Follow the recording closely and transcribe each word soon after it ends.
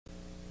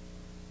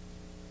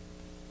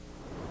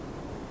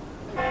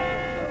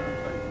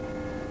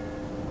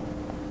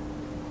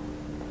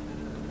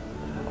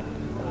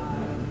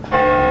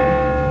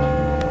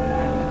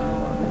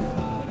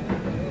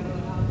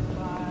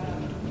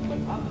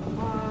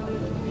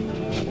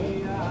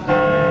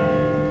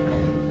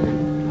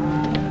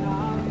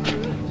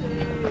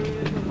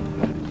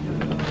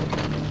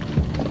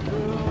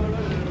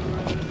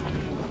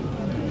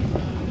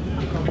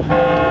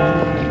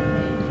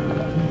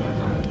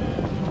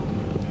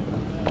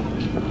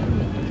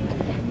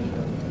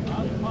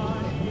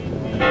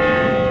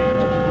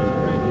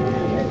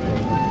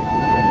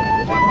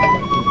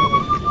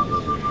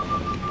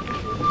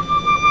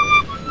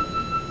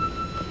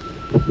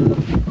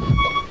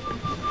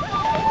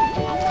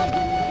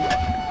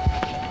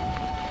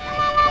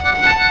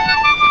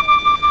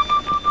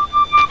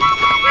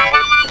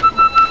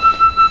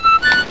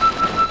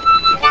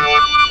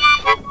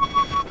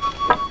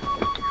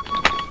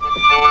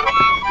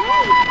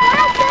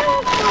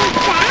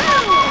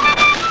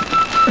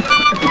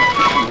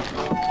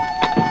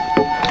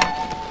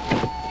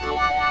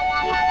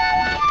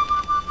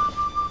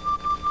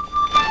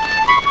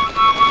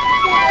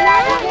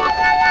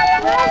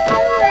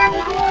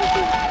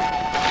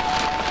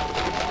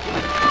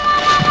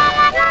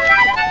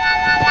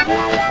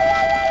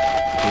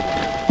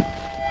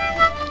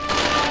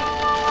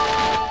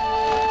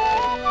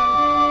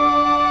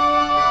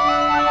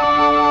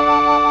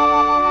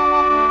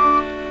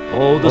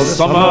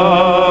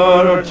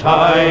summer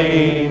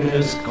time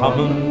is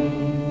coming,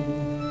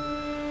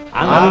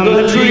 and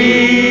the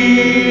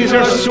trees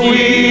are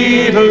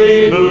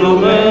sweetly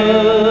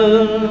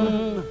blooming,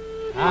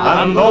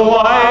 and the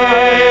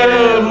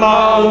wild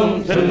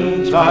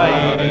mountain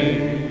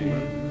thyme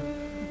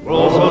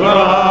rolls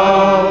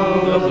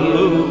around the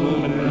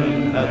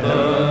blooming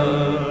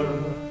heather.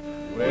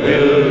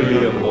 Will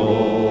you go,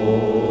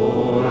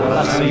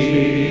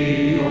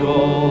 lassie,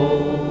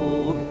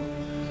 go?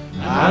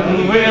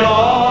 And we'll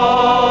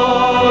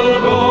all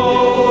go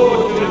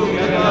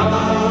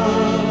together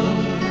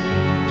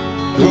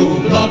to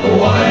the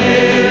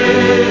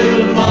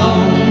wild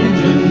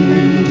mountain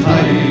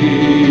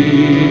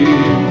thyme,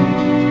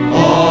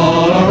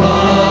 all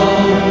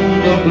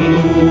around the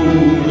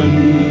blooming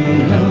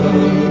heather.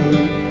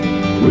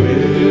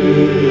 Will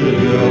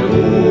you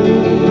go,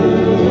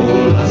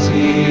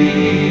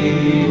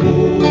 lassie, go?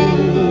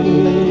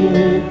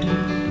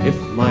 If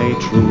my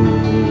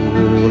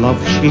true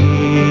love she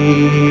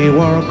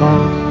were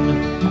gone.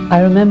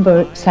 I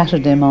remember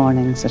Saturday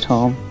mornings at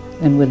home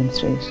in William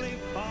Street.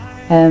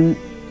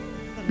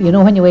 You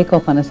know when you wake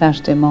up on a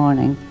Saturday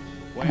morning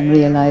and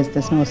realise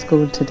there's no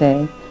school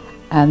today,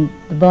 and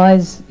the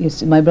boys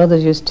my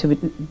brothers used to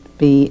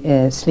be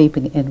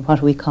sleeping in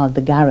what we called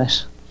the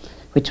garret,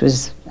 which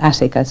was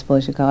attic, I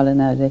suppose you call it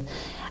nowadays.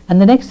 And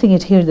the next thing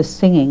you'd hear the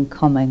singing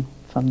coming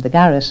from the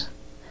garret,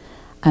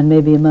 and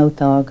maybe a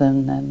mouth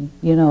organ, and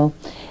you know,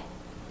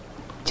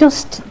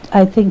 just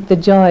I think the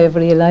joy of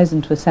realising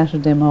it was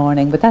Saturday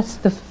morning. But that's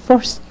the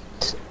first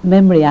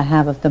memory I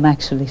have of them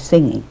actually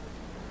singing.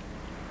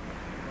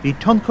 Bhí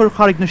tionchar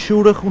charig na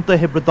siúra chunta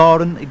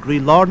hebredáran I grí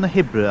lár na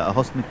hebre a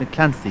hosmit na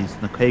Clancys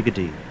na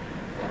Caigadí.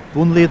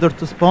 Bún léidir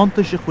ta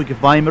spánta se chuig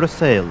bhaimar a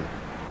sail,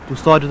 tú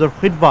stáidir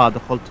chudvád a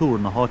cultúr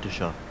na háta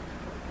seo.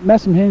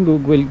 Mesam hen go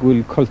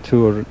gwil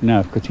cultúr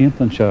na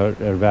cotíantan seo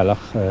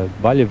bhealach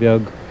baile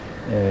bheag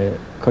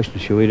cos na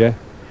siúire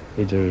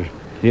idir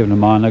léamh na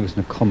mán agus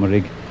na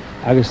Comarig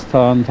agus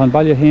tá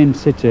baile hen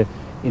site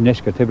I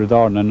neisce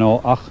hebredáran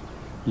nó ach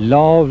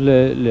láv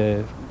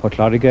le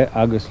Potlarige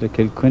agus le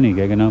Kilcunnig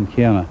ag an am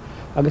chéana.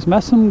 Agus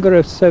mesam go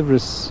raibh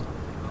severas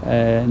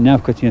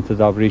neamhcotíanta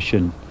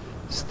d'abhrísin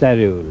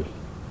steiriúil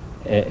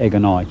ag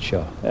an áid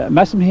seo.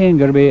 Mesam héan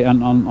gur bé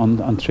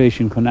an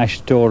tréisisin chun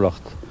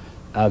eistóireacht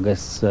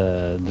agus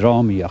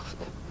drámaíocht.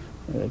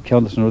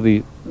 Ceantas an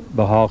rudaí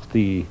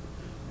beháchtaí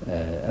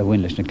a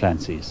bhain leis na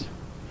Clancys.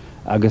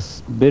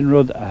 Agus bin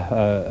rud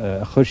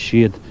a chur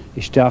siad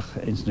isteach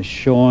ins na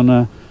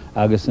seána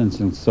agus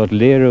ins an sort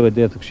léirú a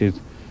déadach siad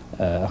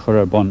a chur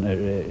ar bon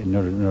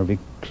nar bhí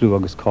clú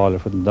agus cála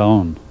for an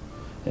dán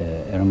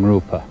an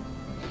grúpa.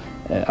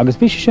 Agus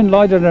bhí sin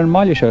leidir ar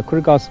maiile seo,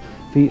 chuirgás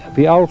bhí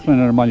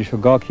áirchlann ar maiile seo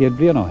gá chéad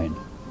bliain á hain.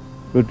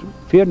 Rud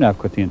fíor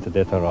neamhcotíanta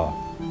déta rá.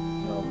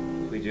 No,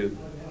 we do.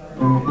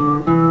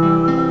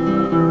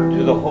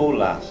 Do the whole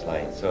last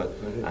night. So,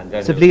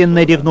 Sa bbliain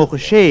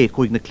 1996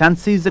 chuig na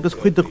Clancys agus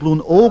chuideach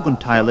lún ógan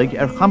tailig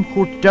ar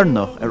chamchúirt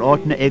dernach ar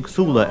áitna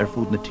éagsúla ar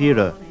fud na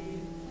tíre.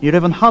 Ní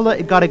raibh an hala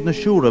I garig na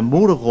siúra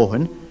mór a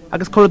ghóthain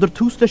agus chuidir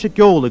tús leis a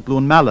geola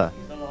glún mela,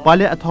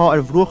 baile atá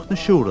ar bhruach na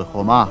siúra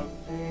chomh maith.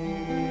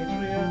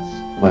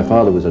 My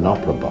father was an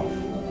opera buff,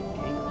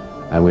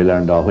 and we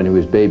learned when he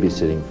was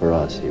babysitting for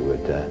us, he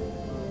would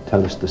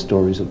tell us the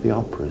stories of the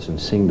operas and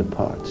sing the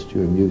parts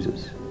during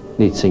muses.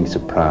 And he'd sing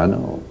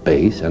soprano,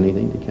 bass,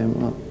 anything that came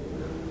along.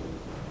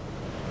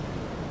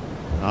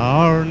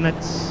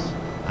 Cornets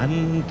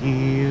and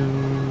gear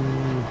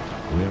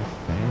were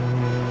fair,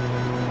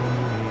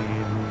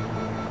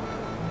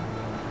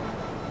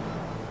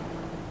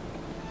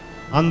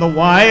 on the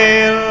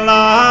wild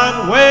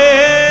and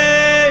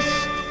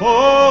wasteful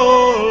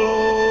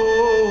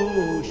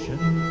ocean.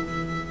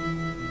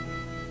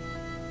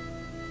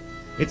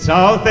 It's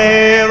out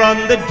there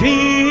on the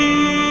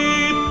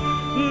deep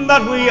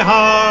that we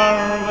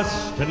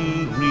harvest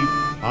and reap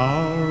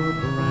our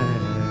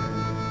bread,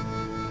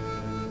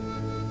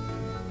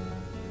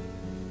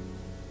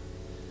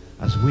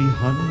 as we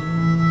hunt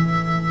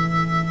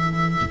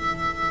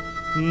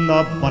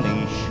the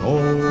bunny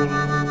shoals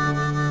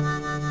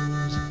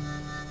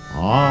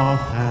of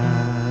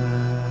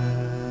herring.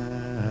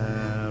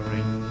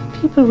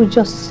 People would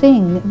just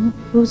sing.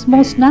 It was the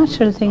most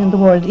natural thing in the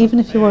world, even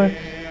if you were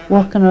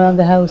walking around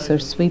the house or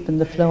sweeping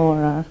the floor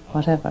or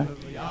whatever.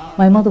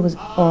 My mother was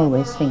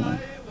always singing.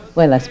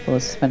 Well, I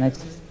suppose when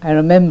I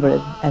remember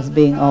it as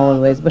being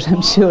always, but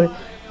I'm sure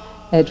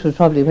it was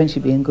probably when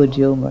she'd be in good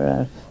humour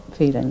or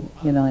feeling,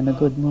 you know, in a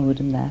good mood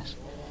and that.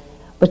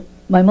 But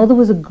my mother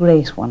was a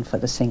great one for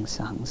the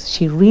sing-songs.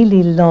 She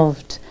really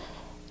loved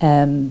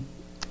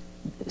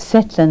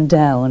settling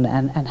down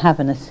and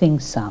having a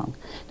sing-song.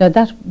 Now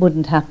that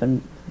wouldn't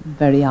happen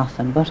very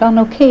often, but on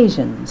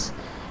occasions,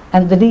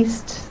 and the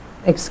least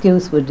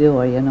excuse would do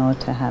her, you know,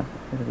 to have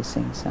a little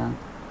sing-song.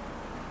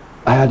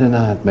 I had an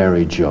aunt,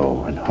 Mary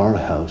Jo, and her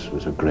house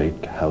was a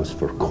great house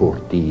for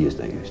courtee, as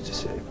they used to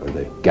say, for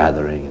the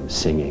gathering and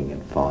singing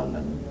and fun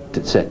and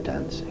set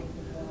dancing.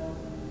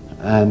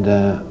 And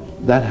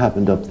that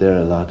happened up there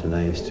a lot, and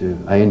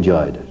I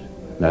enjoyed it.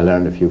 And I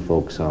learned a few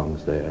folk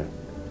songs there.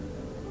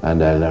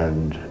 And I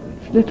learned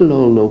little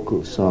old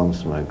local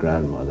songs from my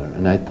grandmother.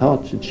 And I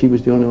thought that she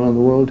was the only one in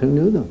the world who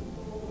knew them.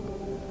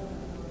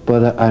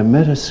 But I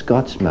met a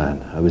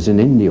Scotsman. I was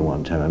in India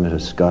one time. I met a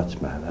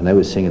Scotsman. And I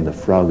was singing The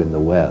Frog in the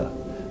Well.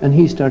 And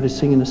he started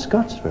singing a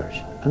Scots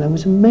version. And I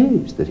was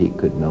amazed that he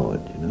could know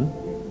it, you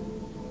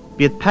know.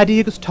 Bíad Paddy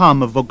agus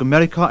Tom a bhog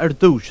America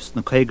dúis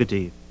na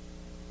chégadí.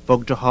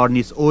 Bhog de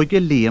harnís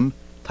óige Liam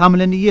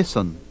tamlin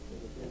Yeson.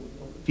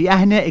 Bhí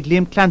aithne ag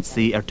Liam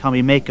Clancy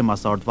Tommy Makem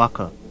as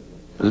Ardvacha.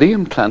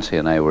 Liam Clancy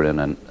and I were in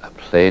a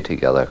play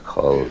together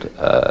called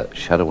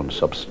Shadow and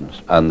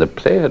Substance, and the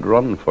play had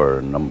run for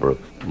a number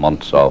of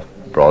months off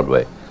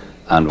Broadway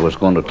and was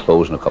going to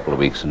close in a couple of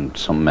weeks, and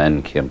some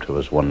men came to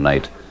us one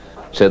night,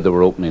 said they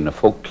were opening a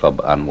folk club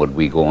and would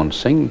we go and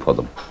sing for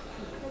them.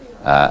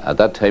 At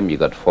that time you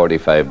got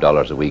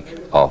 $45 a week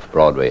off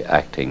Broadway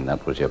acting.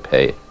 That was your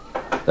pay.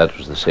 That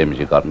was the same as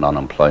you got in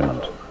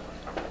unemployment.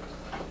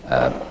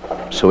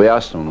 So we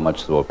asked them how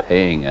much they were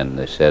paying, and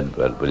they said,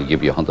 well, we'll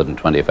give you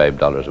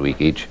 $125 a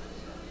week each.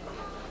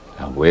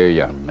 And we're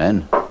young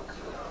men,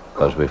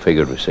 because we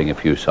figured we'd sing a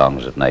few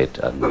songs at night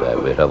and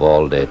we'd have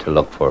all day to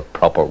look for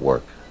proper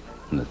work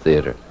in the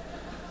theatre.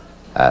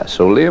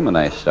 So Liam and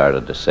I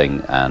started to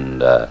sing,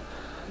 and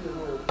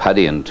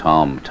Paddy and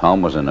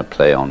Tom was in a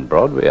play on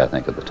Broadway, I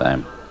think, at the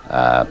time.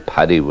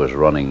 Paddy was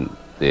running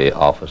the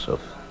office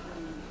of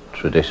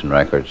Tradition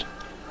Records,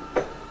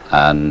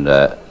 and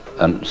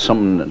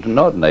some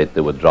odd night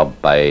they would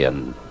drop by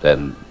and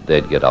then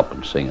they'd get up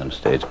and sing on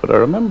stage. But I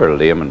remember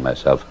Liam and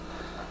myself,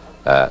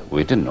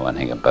 we didn't know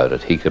anything about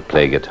it. He could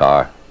play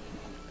guitar.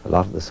 A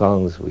lot of the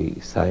songs we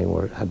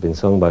sang had been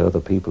sung by other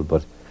people,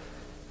 but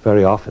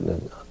very often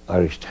in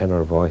Irish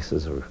tenor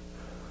voices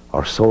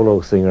or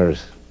solo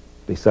singers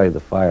beside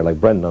the fire.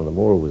 Like Brendan on the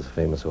Moor was a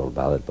famous old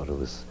ballad, but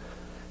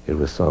it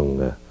was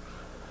sung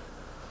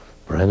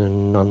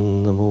Brennan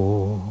on the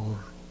Moor,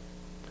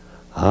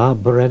 ah,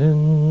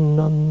 Brennan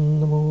on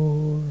the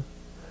Moor.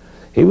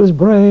 He was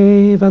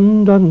brave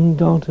and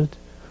undaunted,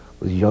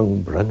 was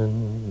young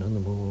Brennan on the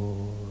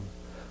Moor.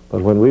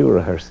 But when we were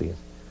rehearsing it,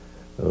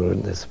 we were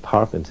in this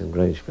apartment in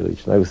Greenwich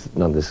Village, and I was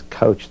sitting on this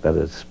couch that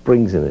had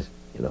springs in it,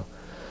 you know.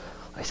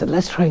 I said,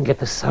 let's try and get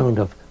the sound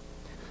of,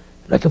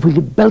 like if we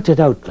could belt it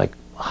out like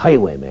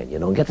highwaymen, you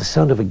know, and get the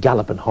sound of a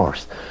galloping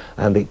horse.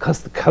 And because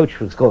the couch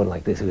was going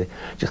like this, it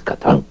just got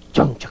chung,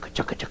 chung, chugga,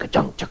 chugga, chugga,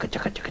 chung, chugga,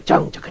 chugga, chugga,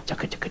 chung, chugga,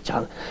 chugga, chugga,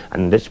 chung.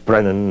 And it's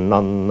Brennan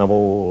on the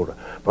Moor,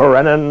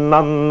 Brennan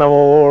on the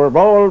Moor,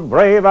 bold,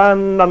 brave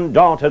and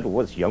undaunted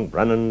was young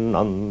Brennan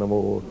on the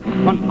Moor.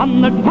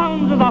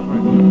 £100 was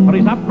offered for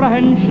his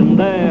apprehension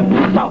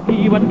there, so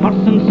he would horse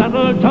and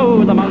saddle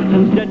to the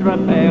mountains did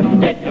repair.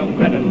 Dead young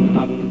Brennan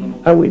on the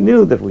Moor. And we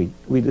knew that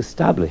we'd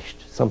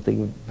established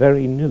something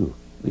very new.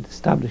 We'd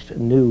established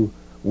a new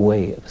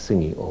way of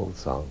singing old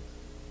songs.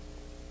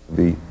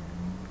 Bhí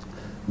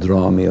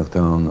drámaíocht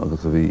ann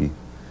agus bhí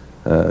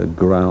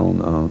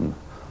ground an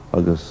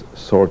agus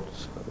sort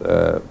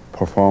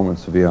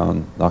performance bhí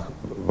an nach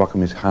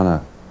bhacamis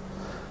chana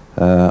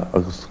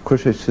agus cuir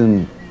sé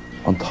sin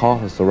an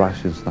táthas a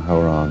raisiús na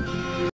hamhrán.